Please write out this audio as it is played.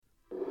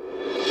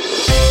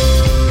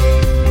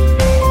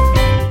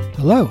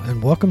Hello,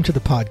 and welcome to the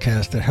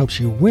podcast that helps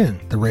you win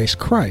the race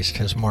Christ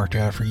has marked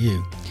out for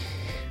you.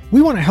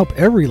 We want to help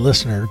every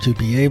listener to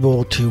be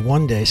able to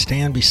one day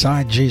stand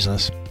beside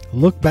Jesus,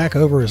 look back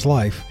over his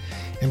life,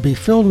 and be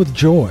filled with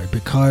joy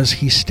because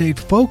he stayed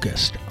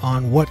focused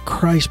on what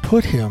Christ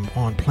put him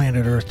on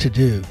planet Earth to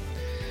do.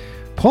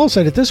 Paul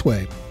said it this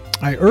way,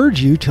 "I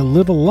urge you to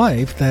live a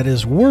life that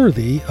is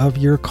worthy of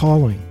your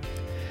calling."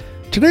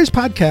 Today's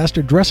podcast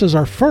addresses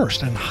our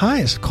first and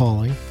highest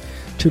calling,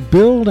 to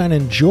build and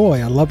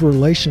enjoy a love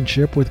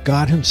relationship with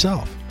God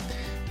himself.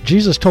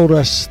 Jesus told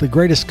us the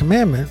greatest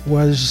commandment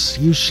was,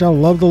 "You shall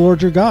love the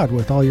Lord your God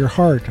with all your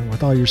heart and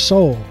with all your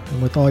soul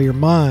and with all your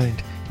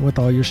mind and with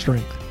all your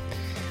strength."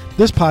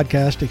 This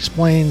podcast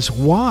explains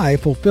why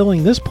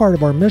fulfilling this part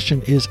of our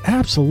mission is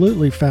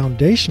absolutely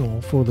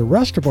foundational for the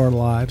rest of our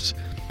lives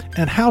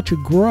and how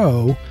to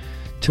grow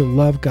to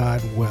love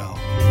God well.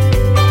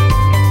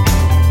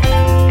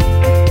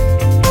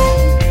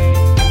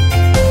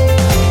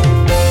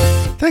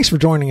 Thanks for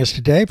joining us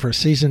today for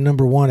season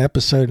number 1,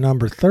 episode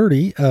number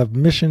 30 of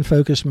Mission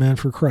Focused Men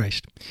for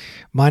Christ.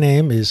 My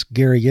name is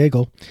Gary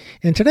Yeagle,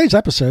 and today's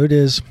episode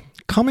is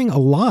Coming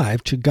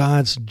Alive to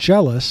God's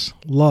Jealous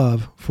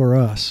Love for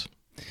Us.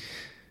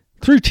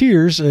 Through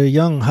tears, a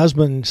young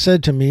husband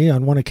said to me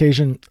on one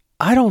occasion,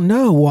 "I don't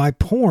know why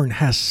porn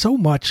has so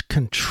much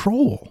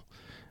control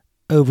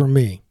over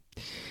me."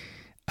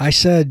 I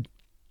said,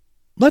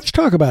 "Let's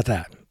talk about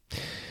that.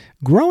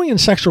 Growing in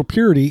sexual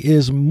purity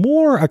is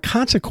more a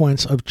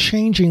consequence of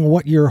changing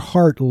what your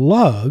heart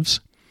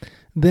loves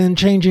than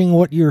changing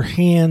what your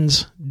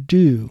hands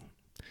do.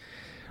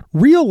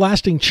 Real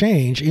lasting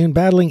change in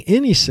battling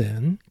any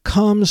sin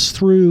comes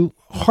through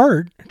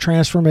heart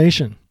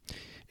transformation.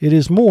 It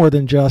is more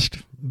than just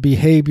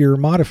behavior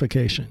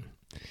modification.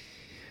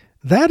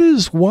 That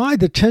is why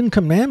the 10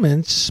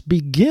 Commandments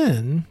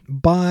begin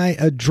by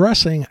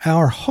addressing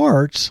our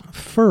heart's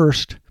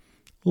first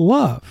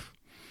love.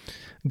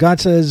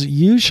 God says,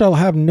 "You shall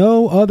have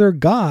no other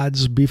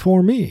gods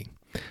before me.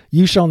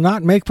 You shall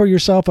not make for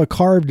yourself a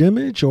carved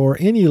image or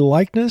any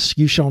likeness.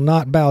 You shall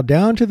not bow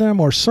down to them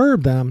or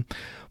serve them.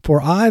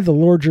 For I, the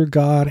Lord your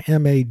God,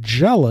 am a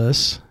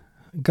jealous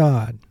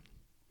God."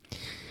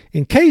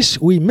 In case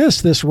we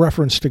miss this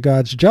reference to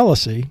God's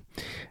jealousy,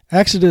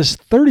 Exodus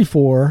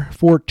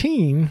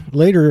 34:14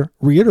 later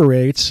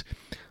reiterates,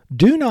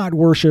 "Do not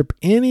worship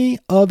any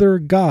other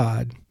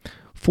God,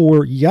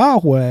 for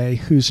Yahweh,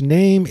 whose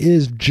name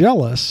is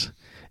jealous,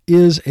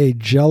 is a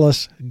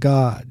jealous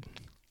God."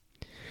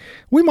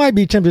 We might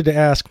be tempted to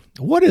ask,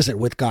 what is it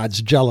with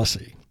God's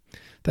jealousy?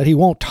 That he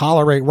won't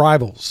tolerate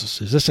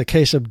rivals? Is this a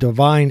case of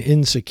divine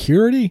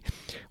insecurity?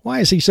 Why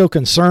is he so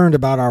concerned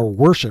about our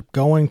worship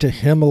going to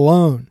him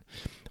alone?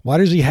 Why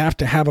does he have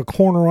to have a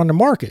corner on the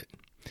market?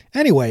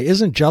 Anyway,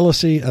 isn't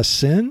jealousy a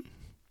sin?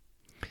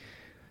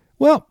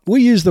 Well,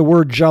 we use the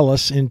word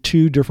jealous in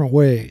 2 different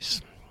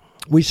ways.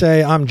 We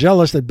say, "I'm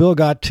jealous that Bill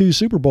got 2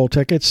 Super Bowl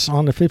tickets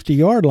on the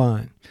 50-yard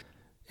line."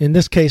 In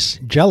this case,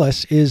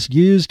 jealous is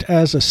used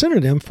as a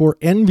synonym for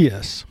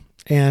envious,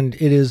 and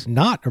it is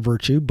not a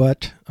virtue,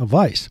 but a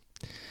vice.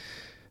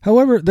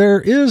 However,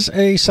 there is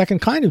a second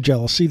kind of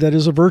jealousy that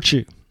is a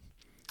virtue,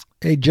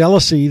 a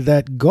jealousy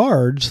that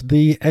guards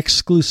the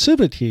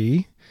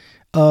exclusivity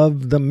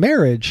of the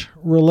marriage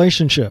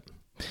relationship.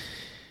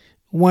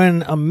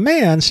 When a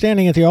man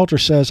standing at the altar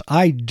says,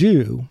 "I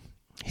do,"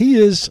 he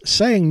is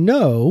saying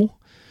no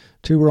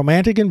to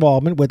romantic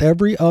involvement with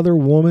every other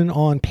woman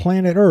on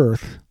planet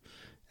Earth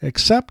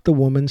except the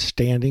woman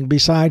standing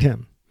beside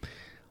him.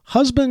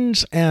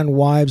 Husbands and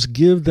wives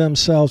give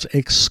themselves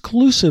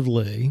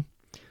exclusively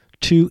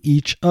to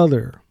each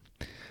other.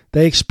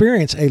 They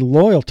experience a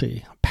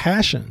loyalty,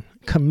 passion,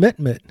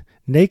 commitment,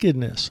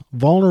 nakedness,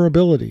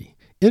 vulnerability,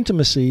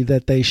 intimacy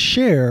that they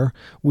share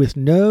with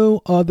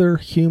no other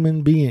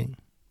human being.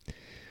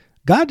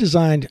 God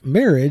designed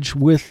marriage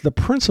with the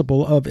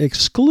principle of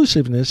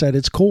exclusiveness at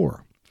its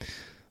core.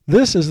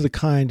 This is the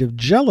kind of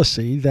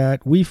jealousy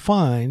that we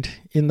find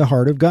in the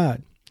heart of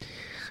God.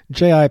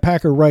 J.I.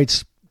 Packer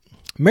writes,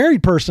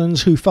 "Married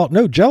persons who felt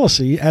no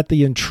jealousy at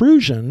the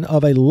intrusion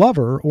of a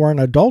lover or an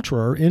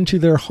adulterer into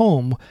their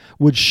home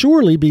would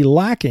surely be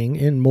lacking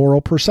in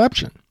moral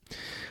perception.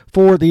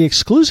 For the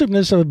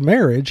exclusiveness of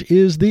marriage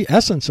is the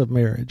essence of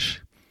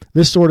marriage.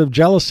 This sort of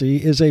jealousy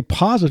is a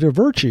positive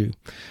virtue,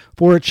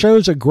 for it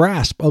shows a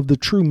grasp of the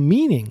true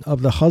meaning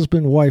of the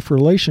husband-wife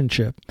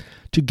relationship,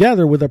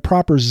 together with a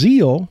proper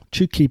zeal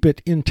to keep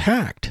it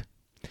intact."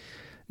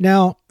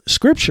 Now,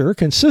 Scripture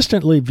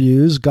consistently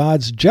views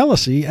God's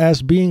jealousy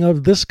as being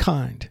of this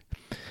kind.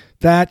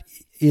 That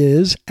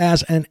is,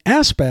 as an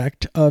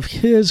aspect of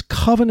his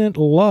covenant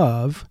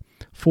love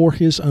for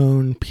his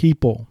own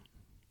people.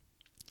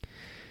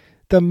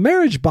 The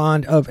marriage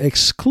bond of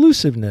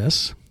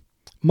exclusiveness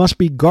must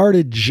be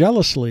guarded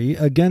jealously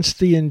against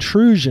the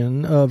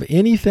intrusion of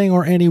anything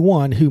or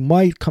anyone who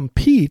might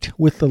compete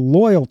with the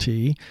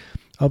loyalty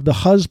of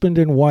the husband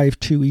and wife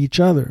to each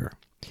other.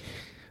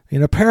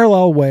 In a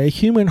parallel way,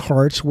 human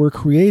hearts were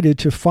created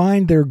to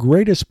find their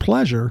greatest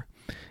pleasure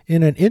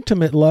in an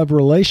intimate love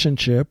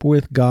relationship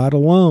with God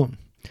alone,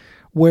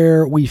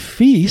 where we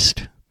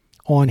feast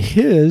on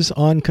His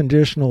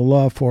unconditional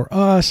love for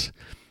us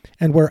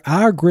and where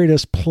our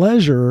greatest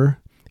pleasure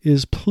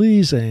is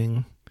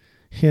pleasing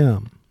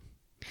Him.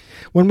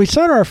 When we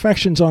set our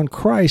affections on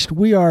Christ,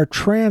 we are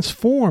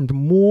transformed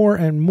more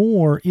and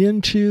more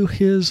into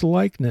His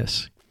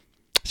likeness.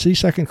 See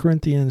 2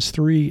 Corinthians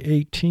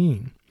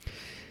 3:18.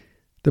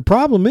 The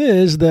problem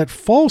is that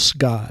false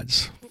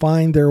gods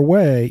find their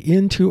way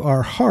into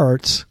our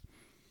hearts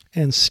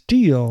and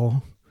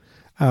steal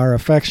our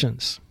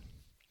affections.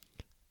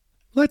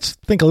 Let's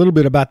think a little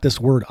bit about this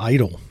word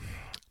idol.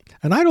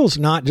 An idol is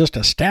not just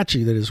a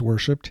statue that is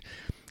worshipped.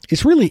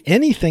 It's really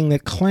anything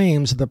that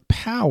claims the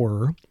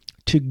power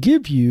to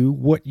give you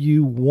what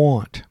you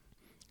want.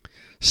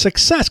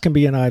 Success can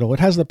be an idol. It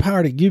has the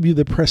power to give you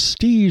the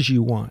prestige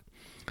you want.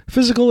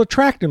 Physical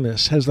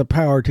attractiveness has the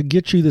power to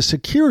get you the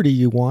security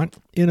you want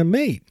in a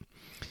mate.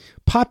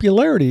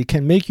 Popularity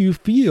can make you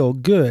feel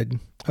good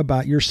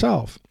about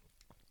yourself.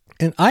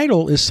 An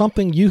idol is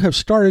something you have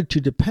started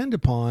to depend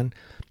upon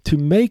to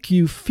make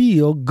you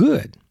feel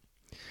good,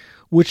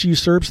 which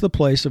usurps the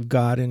place of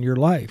God in your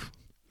life.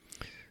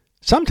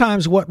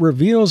 Sometimes what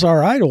reveals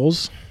our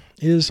idols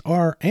is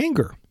our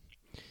anger.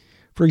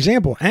 For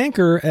example,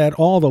 anger at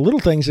all the little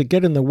things that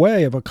get in the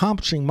way of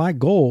accomplishing my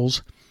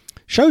goals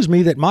shows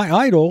me that my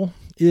idol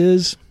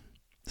is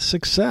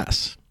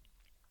success.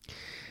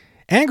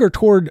 Anger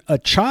toward a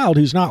child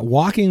who's not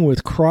walking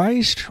with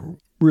Christ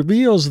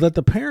reveals that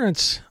the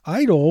parent's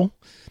idol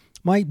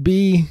might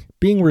be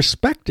being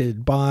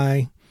respected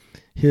by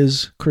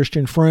his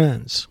Christian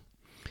friends.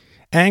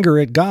 Anger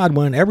at God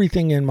when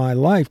everything in my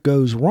life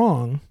goes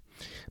wrong,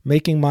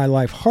 making my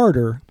life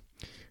harder,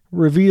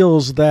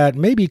 reveals that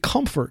maybe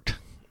comfort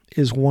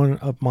is one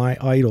of my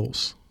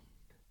idols.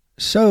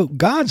 So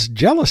God's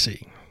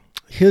jealousy,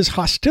 His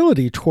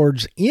hostility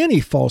towards any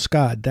false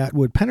god that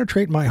would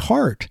penetrate my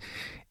heart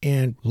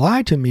and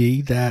lie to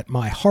me that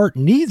my heart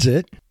needs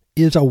it,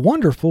 is a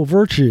wonderful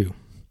virtue.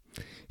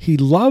 He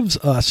loves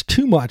us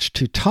too much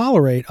to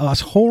tolerate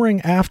us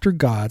whoring after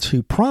gods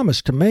who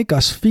promise to make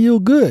us feel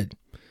good.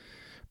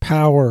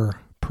 Power,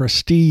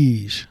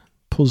 prestige,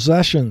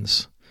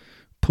 possessions,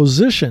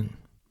 position,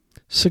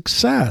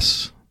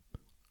 success,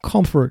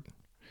 comfort,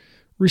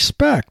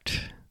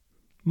 respect,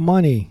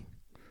 money,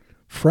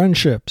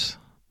 friendships,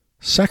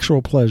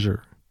 sexual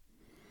pleasure.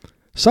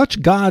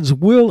 Such gods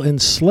will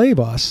enslave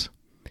us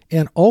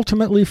and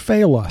ultimately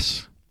fail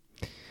us.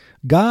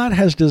 God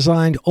has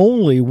designed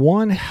only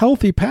one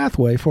healthy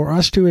pathway for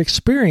us to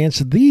experience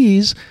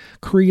these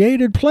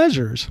created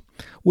pleasures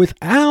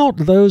without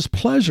those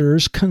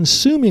pleasures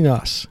consuming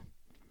us.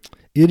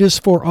 It is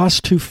for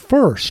us to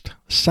first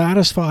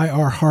satisfy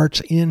our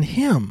hearts in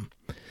Him.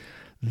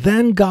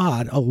 Then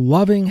God, a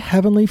loving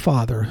Heavenly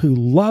Father who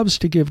loves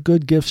to give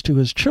good gifts to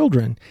His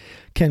children,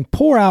 can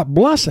pour out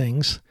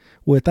blessings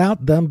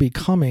without them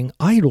becoming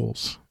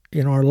idols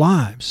in our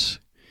lives.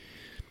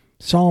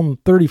 Psalm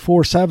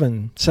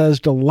 34:7 says,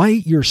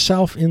 "Delight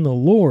yourself in the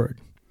Lord,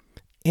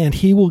 and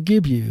He will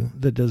give you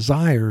the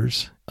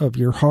desires of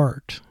your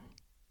heart."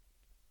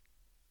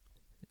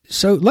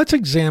 So let's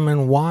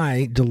examine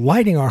why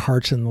delighting our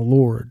hearts in the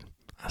Lord,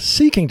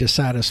 seeking to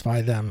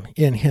satisfy them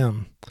in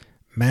Him,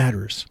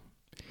 matters.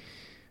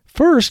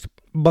 First,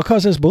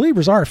 because as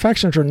believers, our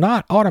affections are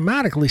not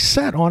automatically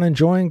set on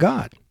enjoying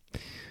God.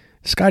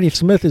 Scotty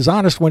Smith is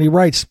honest when he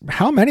writes,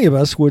 "How many of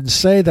us would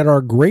say that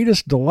our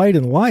greatest delight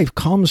in life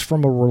comes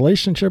from a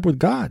relationship with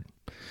God?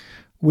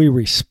 We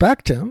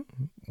respect Him,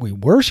 we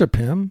worship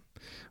Him,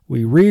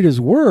 we read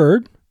His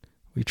Word,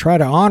 we try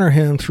to honor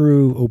Him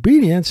through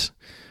obedience,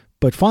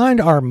 but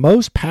find our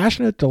most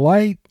passionate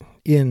delight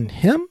in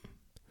Him?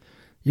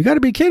 You got to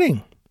be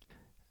kidding.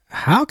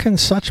 How can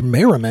such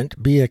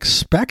merriment be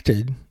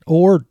expected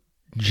or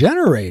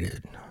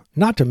generated,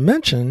 not to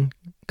mention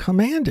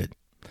commanded?"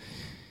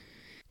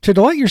 To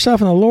delight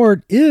yourself in the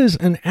Lord is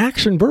an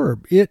action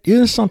verb. It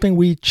is something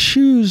we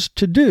choose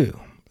to do.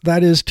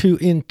 That is, to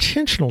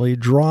intentionally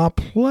draw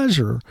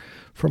pleasure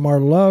from our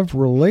love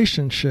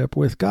relationship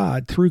with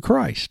God through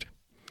Christ.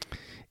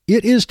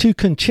 It is to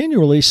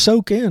continually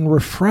soak in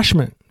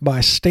refreshment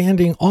by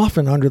standing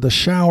often under the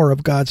shower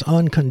of God's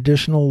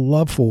unconditional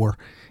love for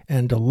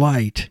and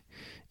delight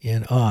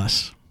in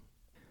us.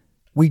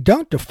 We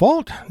don't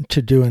default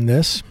to doing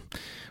this,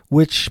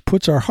 which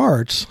puts our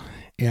hearts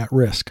at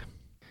risk.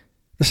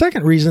 The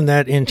second reason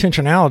that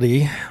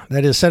intentionality,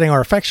 that is setting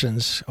our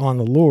affections on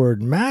the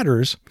Lord,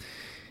 matters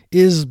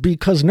is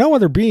because no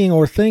other being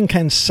or thing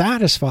can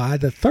satisfy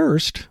the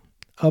thirst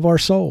of our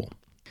soul.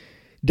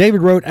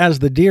 David wrote, "As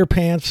the deer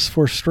pants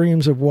for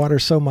streams of water,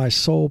 so my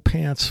soul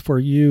pants for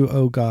you,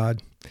 O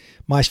God.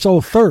 My soul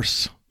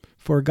thirsts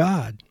for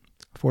God,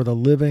 for the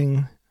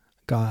living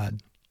God."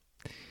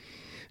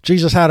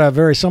 Jesus had a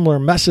very similar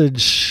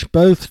message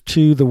both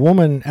to the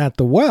woman at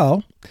the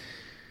well,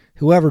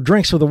 "Whoever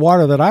drinks of the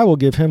water that I will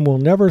give him will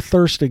never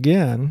thirst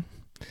again,"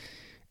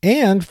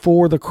 and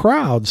for the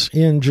crowds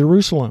in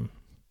Jerusalem.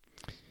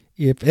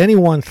 "If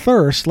anyone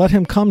thirsts, let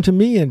him come to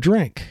me and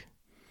drink.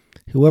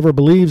 Whoever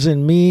believes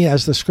in me,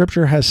 as the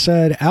scripture has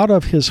said, out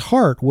of his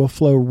heart will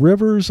flow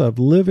rivers of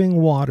living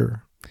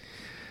water.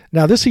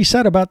 Now this he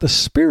said about the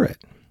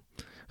Spirit,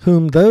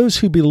 whom those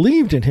who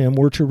believed in him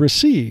were to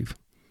receive,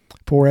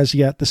 for as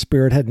yet the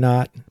Spirit had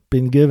not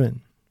been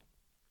given.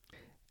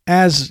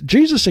 As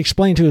Jesus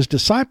explained to his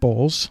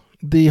disciples,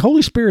 the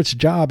Holy Spirit's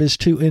job is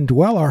to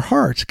indwell our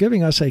hearts,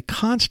 giving us a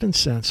constant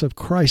sense of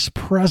Christ's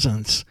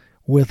presence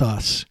with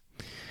us.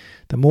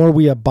 The more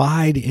we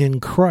abide in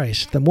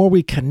Christ, the more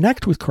we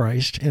connect with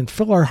Christ and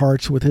fill our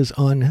hearts with his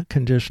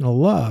unconditional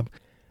love,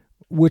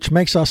 which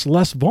makes us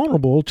less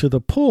vulnerable to the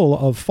pull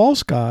of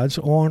false gods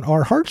on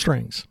our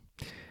heartstrings.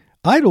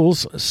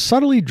 Idols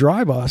subtly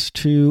drive us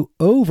to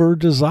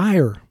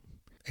over-desire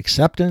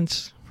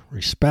acceptance,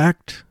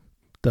 respect,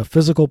 the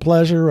physical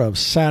pleasure of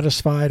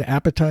satisfied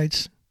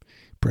appetites,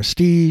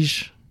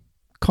 prestige,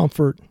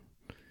 comfort,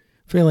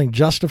 feeling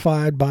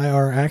justified by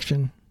our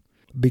action,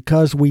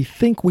 because we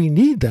think we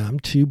need them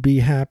to be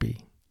happy.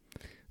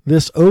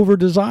 This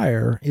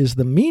over-desire is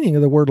the meaning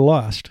of the word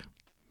lust.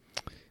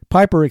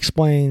 Piper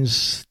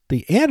explains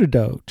the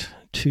antidote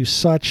to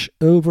such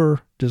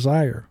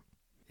over-desire.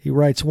 He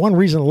writes, one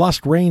reason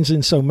lust reigns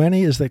in so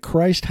many is that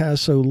Christ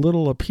has so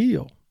little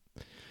appeal.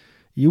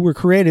 You were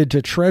created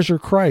to treasure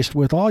Christ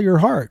with all your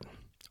heart,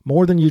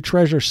 more than you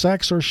treasure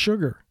sex or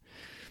sugar.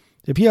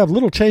 If you have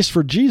little taste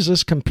for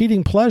Jesus,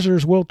 competing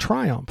pleasures will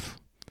triumph.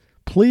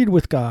 Plead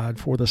with God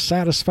for the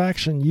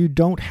satisfaction you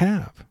don't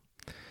have.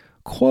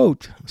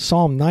 Quote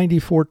Psalm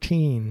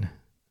 90:14,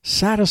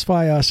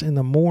 satisfy us in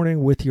the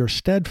morning with your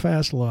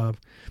steadfast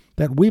love,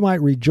 that we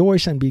might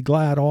rejoice and be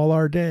glad all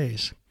our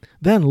days.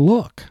 Then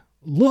look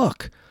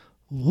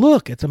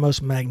at the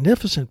most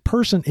magnificent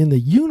person in the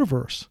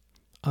universe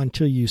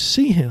until you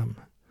see him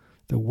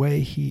the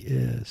way he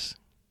is.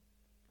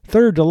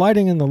 Third,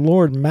 delighting in the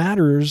Lord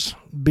matters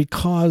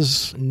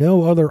because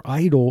no other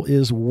idol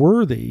is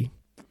worthy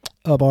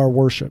of our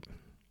worship.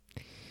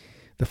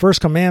 The first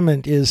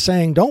commandment is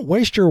saying, don't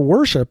waste your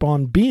worship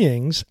on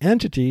beings,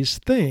 entities,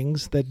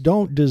 things that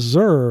don't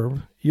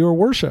deserve your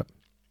worship.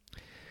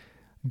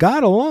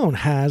 God alone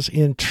has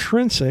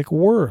intrinsic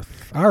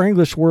worth. Our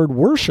English word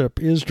worship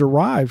is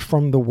derived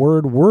from the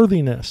word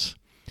worthiness.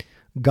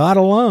 God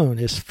alone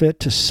is fit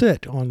to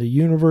sit on the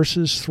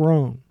universe's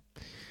throne.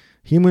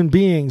 Human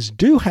beings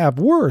do have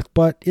worth,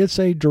 but it's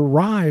a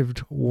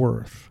derived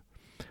worth.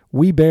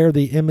 We bear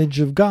the image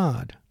of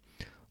God.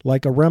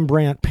 Like a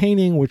Rembrandt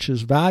painting, which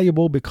is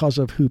valuable because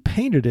of who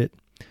painted it,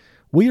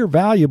 we are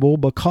valuable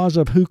because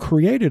of who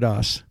created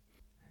us,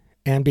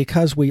 and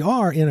because we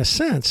are, in a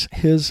sense,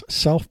 his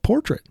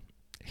self-portrait,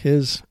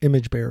 his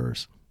image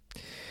bearers.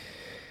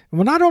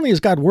 Well, not only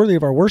is God worthy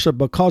of our worship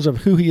because of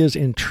who he is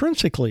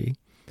intrinsically,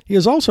 he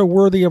is also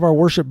worthy of our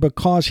worship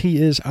because he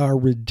is our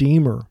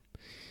Redeemer.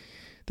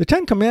 The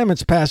Ten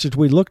Commandments passage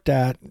we looked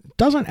at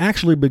doesn't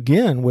actually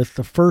begin with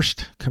the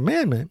first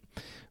commandment,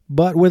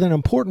 but with an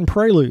important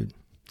prelude.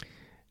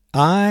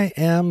 I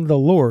am the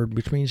Lord,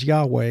 which means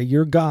Yahweh,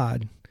 your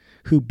God,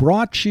 who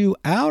brought you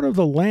out of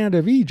the land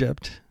of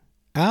Egypt,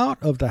 out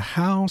of the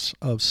house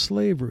of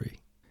slavery.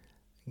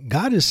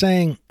 God is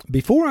saying,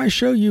 before I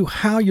show you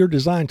how you're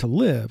designed to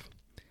live,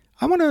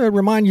 I want to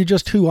remind you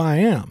just who I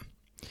am.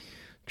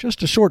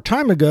 Just a short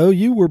time ago,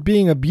 you were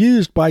being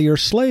abused by your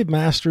slave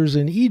masters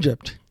in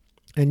Egypt,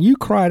 and you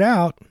cried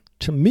out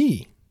to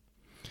me.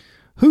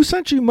 Who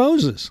sent you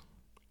Moses?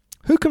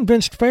 Who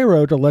convinced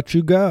Pharaoh to let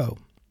you go?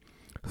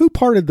 Who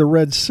parted the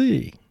Red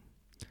Sea?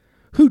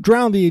 Who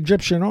drowned the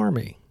Egyptian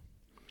army?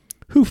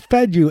 Who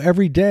fed you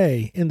every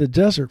day in the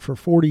desert for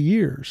 40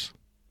 years?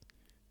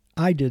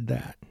 I did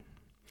that.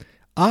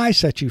 I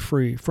set you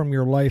free from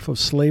your life of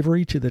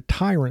slavery to the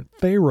tyrant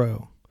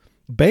Pharaoh.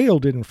 Baal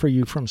didn't free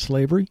you from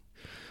slavery.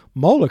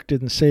 Moloch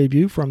didn't save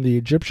you from the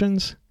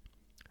Egyptians.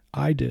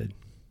 I did.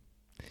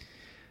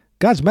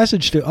 God's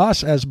message to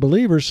us as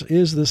believers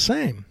is the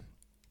same.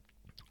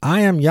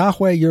 I am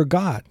Yahweh your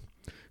God,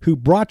 who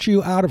brought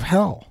you out of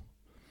hell,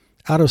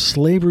 out of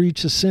slavery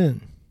to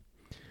sin.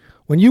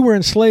 When you were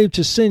enslaved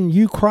to sin,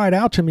 you cried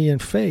out to me in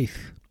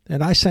faith,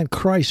 and I sent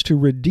Christ to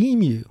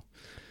redeem you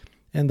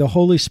and the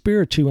Holy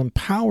Spirit to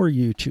empower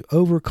you to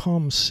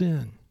overcome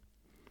sin.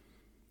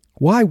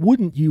 Why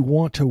wouldn't you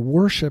want to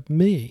worship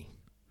me?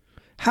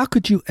 How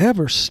could you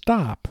ever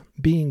stop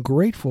being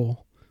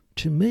grateful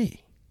to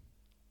me?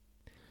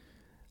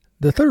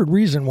 The third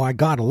reason why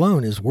God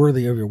alone is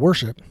worthy of your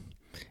worship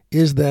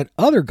is that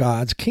other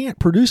gods can't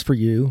produce for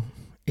you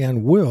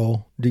and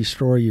will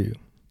destroy you.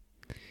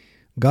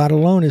 God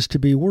alone is to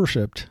be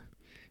worshipped,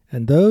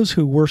 and those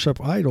who worship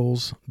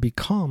idols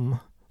become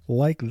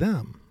like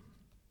them.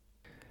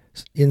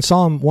 In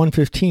Psalm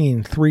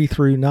 115,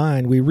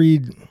 3-9, we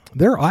read,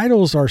 their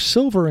idols are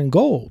silver and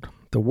gold,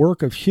 the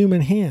work of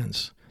human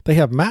hands. They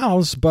have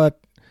mouths,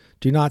 but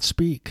do not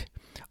speak,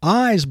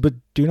 eyes, but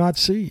do not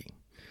see.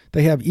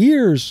 They have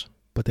ears,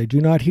 but they do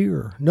not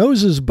hear,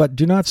 noses, but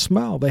do not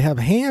smell. They have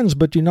hands,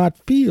 but do not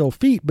feel,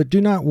 feet, but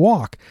do not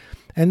walk,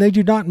 and they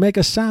do not make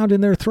a sound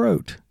in their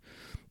throat.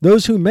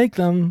 Those who make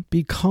them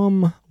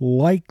become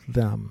like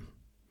them.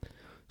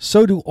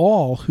 So do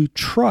all who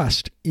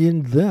trust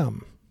in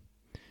them.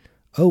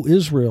 O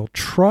Israel,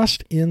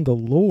 trust in the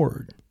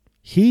Lord.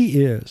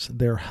 He is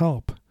their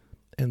help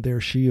and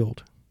their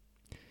shield.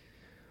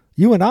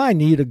 You and I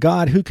need a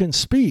God who can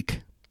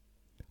speak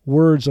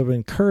words of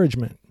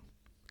encouragement,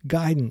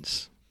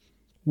 guidance,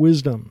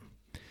 wisdom.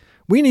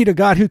 We need a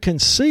God who can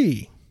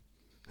see,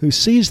 who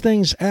sees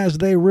things as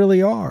they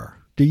really are.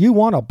 Do you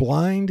want a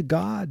blind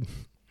God?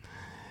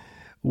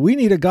 We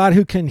need a God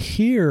who can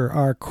hear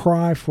our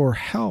cry for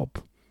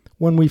help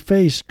when we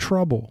face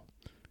trouble,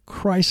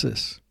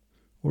 crisis,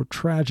 or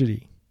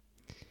tragedy.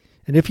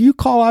 And if you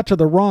call out to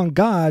the wrong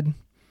God,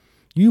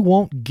 you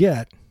won't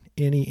get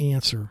any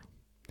answer.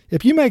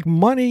 If you make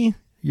money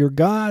your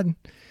God,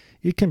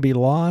 it can be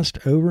lost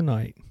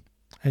overnight,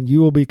 and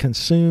you will be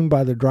consumed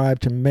by the drive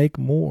to make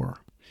more.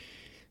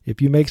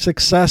 If you make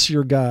success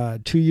your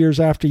God, 2 years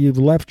after you've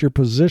left your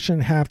position,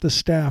 half the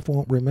staff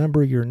won't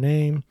remember your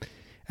name,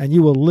 and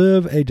you will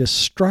live a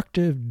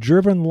destructive,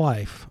 driven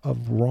life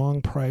of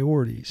wrong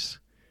priorities.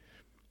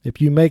 If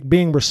you make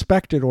being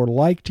respected or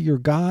liked your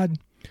God,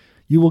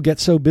 you will get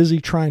so busy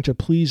trying to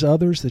please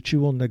others that you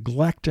will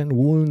neglect and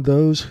wound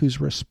those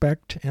whose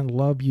respect and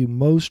love you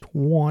most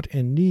want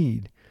and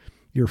need,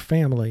 your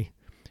family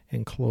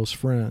and close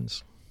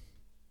friends.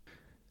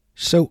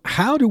 So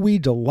how do we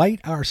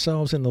delight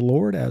ourselves in the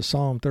Lord, as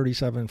Psalm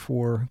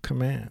 37:4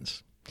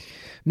 commands?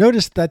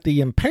 Notice that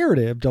the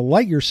imperative,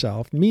 delight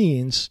yourself,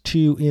 means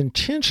to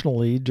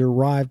intentionally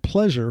derive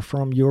pleasure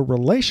from your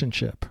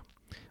relationship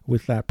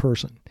with that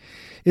person.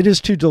 It is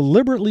to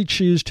deliberately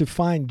choose to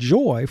find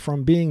joy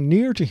from being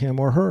near to him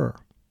or her.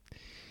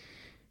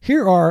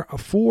 Here are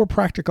 4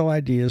 practical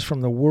ideas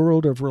from the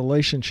world of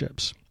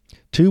relationships,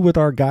 2 with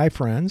our guy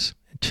friends,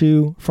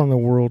 2 from the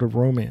world of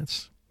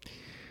romance.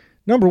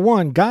 Number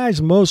 1,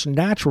 guys most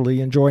naturally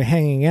enjoy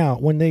hanging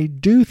out when they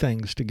do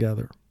things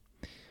together.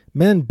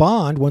 Men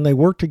bond when they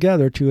work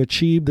together to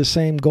achieve the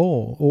same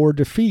goal or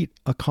defeat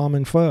a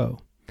common foe.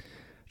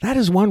 That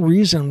is one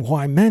reason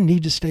why men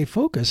need to stay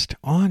focused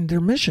on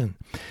their mission.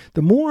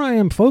 The more I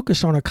am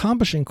focused on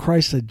accomplishing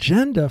Christ's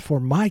agenda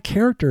for my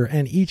character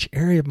and each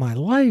area of my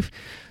life,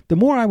 the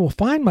more I will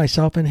find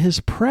myself in his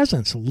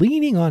presence,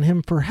 leaning on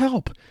him for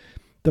help.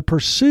 The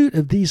pursuit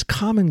of these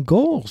common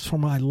goals for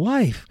my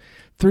life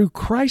through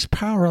Christ's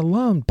power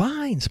alone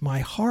binds my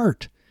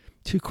heart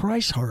to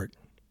Christ's heart.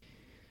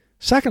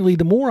 Secondly,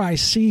 the more I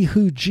see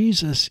who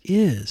Jesus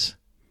is,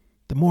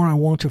 the more I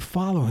want to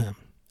follow him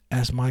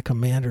as my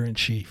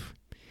commander-in-chief.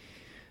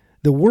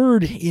 The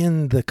word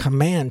in the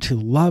command to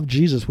love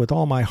Jesus with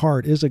all my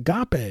heart is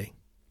agape.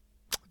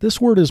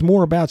 This word is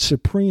more about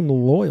supreme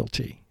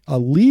loyalty,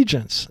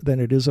 allegiance, than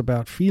it is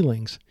about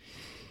feelings.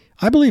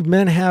 I believe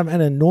men have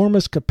an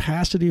enormous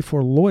capacity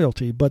for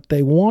loyalty, but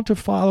they want to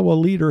follow a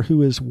leader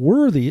who is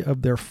worthy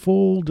of their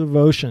full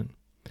devotion.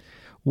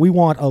 We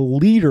want a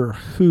leader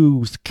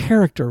whose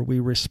character we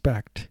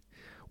respect,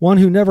 one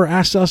who never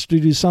asks us to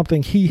do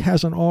something he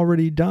hasn't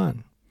already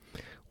done,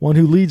 one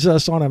who leads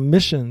us on a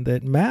mission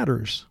that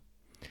matters,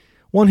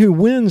 one who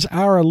wins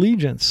our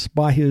allegiance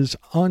by his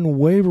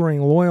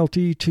unwavering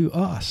loyalty to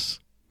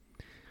us,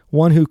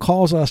 one who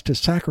calls us to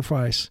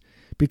sacrifice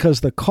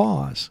because the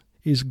cause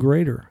is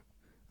greater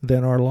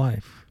than our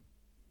life.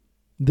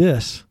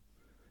 This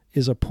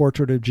is a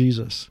portrait of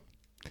Jesus.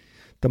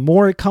 The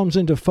more it comes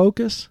into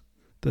focus,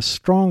 the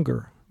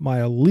stronger my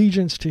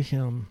allegiance to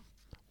him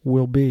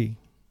will be.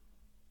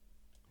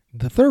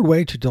 The third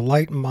way to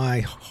delight my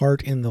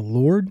heart in the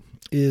Lord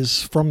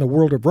is from the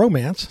world of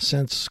romance,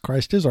 since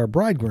Christ is our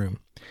bridegroom.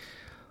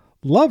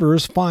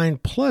 Lovers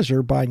find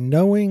pleasure by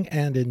knowing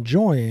and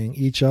enjoying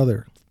each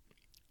other.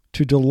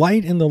 To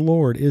delight in the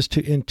Lord is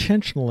to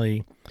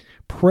intentionally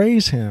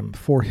praise him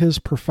for his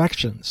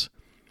perfections,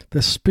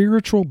 the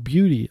spiritual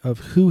beauty of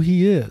who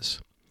he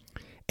is,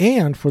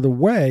 and for the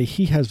way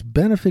he has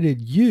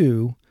benefited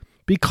you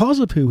because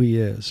of who he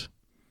is,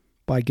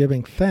 by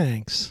giving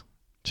thanks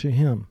to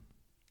him.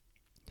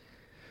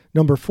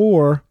 Number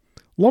 4,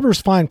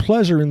 lovers find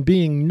pleasure in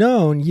being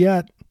known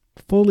yet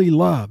fully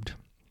loved.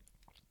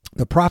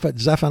 The prophet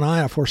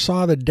Zephaniah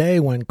foresaw the day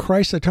when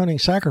Christ's atoning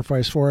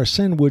sacrifice for our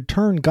sin would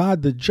turn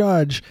God the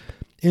judge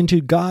into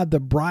God the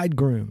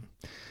bridegroom.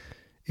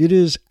 It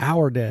is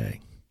our day.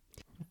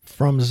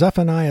 From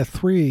Zephaniah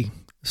 3,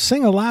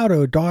 sing aloud,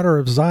 O daughter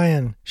of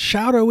Zion.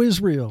 Shout, O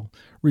Israel.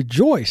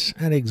 Rejoice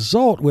and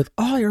exult with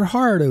all your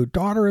heart, O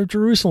daughter of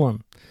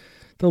Jerusalem.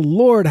 The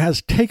Lord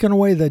has taken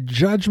away the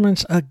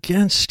judgments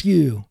against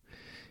you.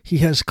 He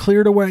has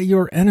cleared away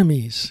your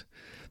enemies.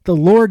 The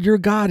Lord your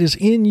God is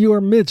in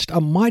your midst,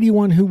 a mighty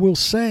one who will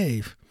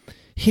save.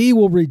 He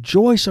will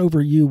rejoice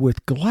over you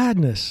with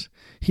gladness.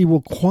 He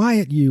will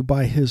quiet you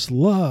by his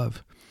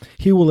love.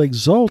 He will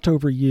exult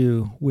over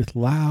you with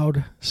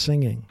loud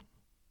singing.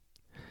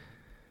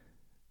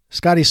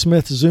 Scotty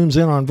Smith zooms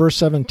in on verse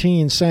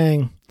 17,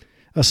 saying,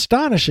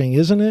 astonishing,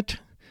 isn't it?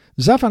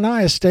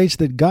 Zephaniah states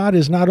that God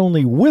is not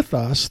only with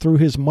us through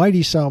his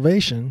mighty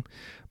salvation,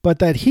 but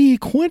that he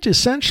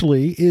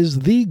quintessentially is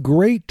the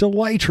great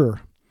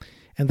delighter,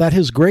 and that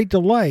his great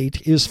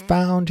delight is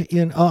found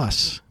in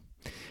us.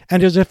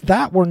 And as if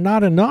that were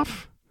not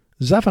enough,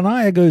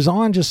 Zephaniah goes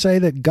on to say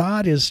that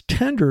God is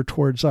tender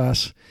towards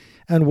us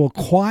and will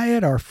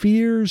quiet our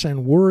fears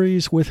and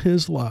worries with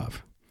his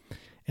love,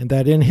 and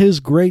that in his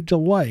great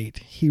delight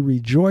he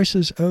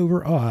rejoices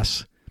over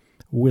us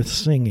with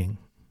singing.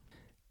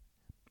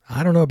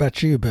 I don't know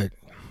about you, but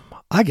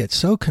I get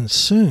so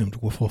consumed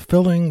with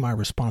fulfilling my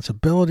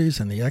responsibilities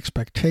and the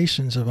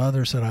expectations of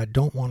others that I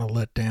don't want to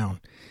let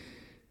down.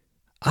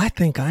 I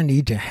think I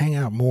need to hang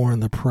out more in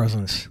the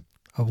presence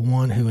of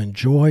one who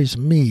enjoys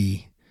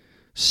me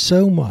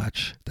so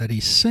much that he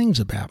sings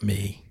about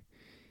me,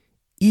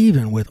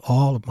 even with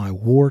all of my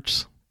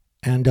warts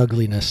and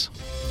ugliness.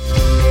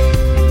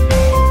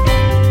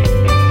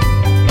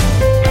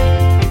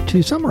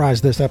 To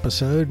summarize this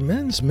episode,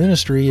 men's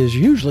ministry is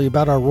usually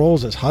about our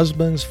roles as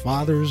husbands,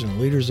 fathers,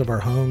 and leaders of our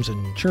homes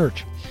and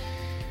church.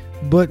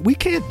 But we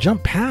can't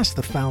jump past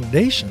the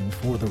foundation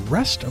for the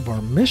rest of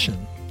our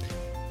mission,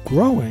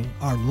 growing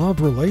our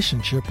love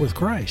relationship with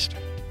Christ.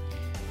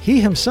 He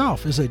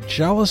himself is a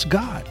jealous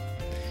God,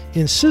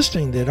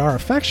 insisting that our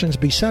affections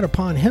be set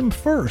upon him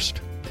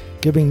first,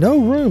 giving no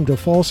room to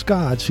false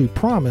gods who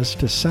promise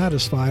to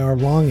satisfy our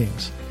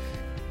longings.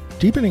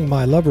 Deepening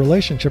my love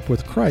relationship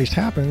with Christ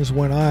happens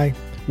when I,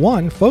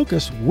 1,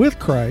 focus with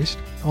Christ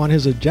on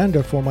his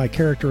agenda for my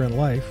character and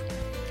life.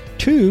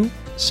 2,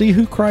 see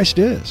who Christ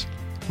is,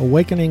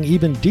 awakening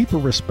even deeper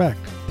respect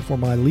for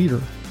my leader.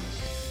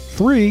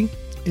 3,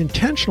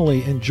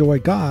 intentionally enjoy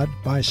God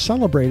by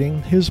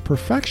celebrating his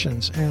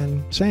perfections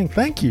and saying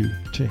thank you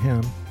to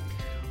him.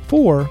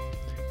 4,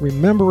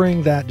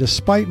 remembering that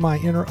despite my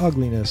inner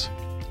ugliness,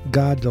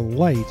 God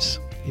delights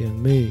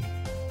in me.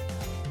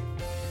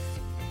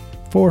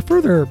 For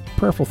further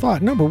prayerful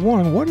thought, number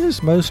 1, what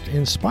is most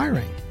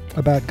inspiring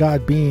about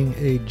God being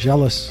a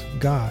jealous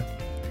God?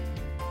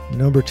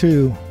 Number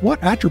 2,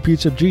 what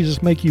attributes of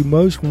Jesus make you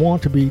most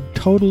want to be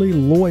totally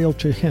loyal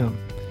to him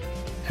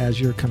as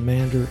your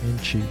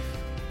commander-in-chief?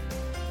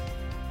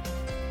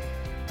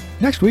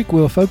 Next week,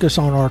 we'll focus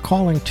on our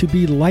calling to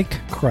be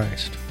like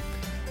Christ.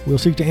 We'll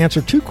seek to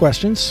answer 2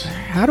 questions.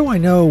 How do I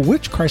know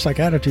which Christ-like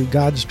attitude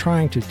God's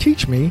trying to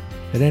teach me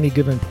at any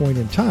given point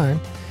in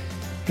time?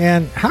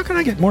 And how can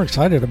I get more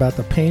excited about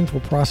the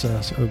painful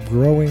process of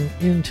growing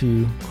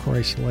into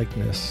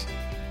Christ-likeness?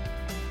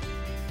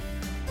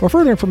 For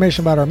further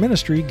information about our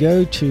ministry,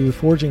 go to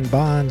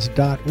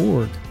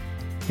forgingbonds.org.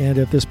 And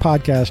if this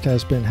podcast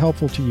has been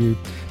helpful to you,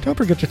 don't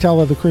forget to tell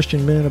other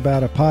Christian men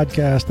about a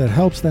podcast that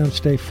helps them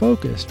stay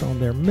focused on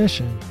their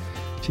mission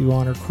to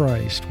honor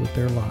Christ with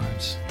their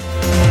lives.